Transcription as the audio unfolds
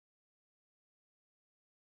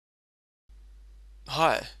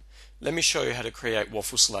Hi, let me show you how to create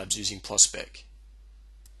waffle slabs using PlusSpec.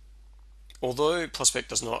 Although PlusSpec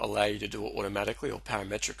does not allow you to do it automatically or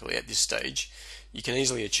parametrically at this stage, you can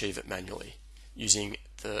easily achieve it manually using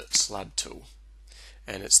the slab tool.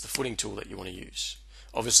 And it's the footing tool that you want to use.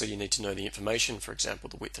 Obviously you need to know the information, for example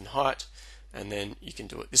the width and height, and then you can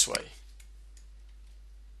do it this way.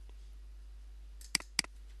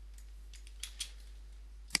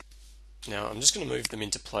 Now I'm just going to move them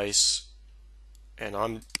into place, and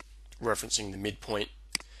I'm referencing the midpoint,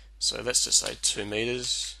 so let's just say 2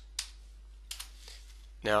 meters.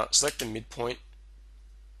 Now select the midpoint,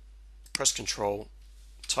 press Control,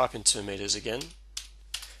 type in 2 meters again,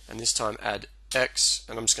 and this time add X,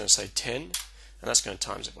 and I'm just going to say 10, and that's going to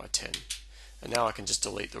times it by 10. And now I can just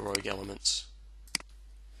delete the rogue elements.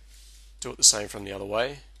 Do it the same from the other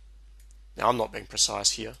way. Now I'm not being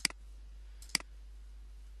precise here.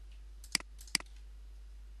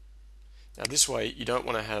 Now this way you don't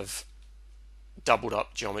want to have doubled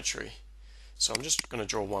up geometry. So I'm just going to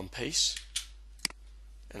draw one piece,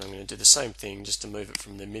 and I'm going to do the same thing just to move it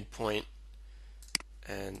from the midpoint,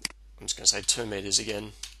 and I'm just going to say 2 meters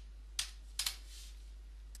again.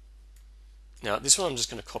 Now this one I'm just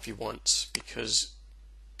going to copy once because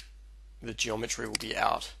the geometry will be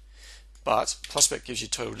out, but PlusSpec gives you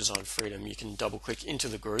total design freedom. You can double click into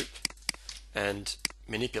the group and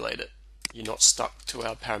manipulate it. You're not stuck to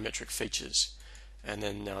our parametric features. And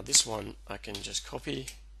then now this one I can just copy,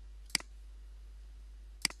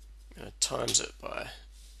 I'm going to times it by,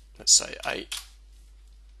 let's say 8,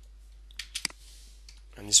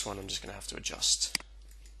 and this one I'm just going to have to adjust.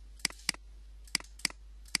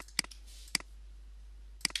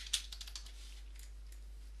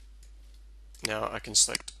 Now I can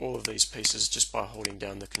select all of these pieces just by holding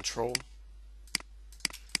down the Control.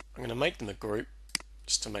 I'm going to make them a group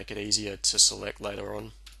just to make it easier to select later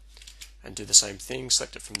on, and do the same thing,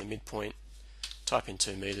 select it from the midpoint, type in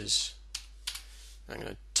 2 meters, I'm going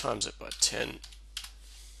to times it by 10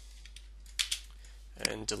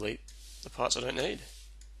 and delete the parts I don't need.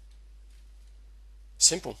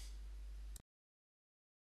 Simple.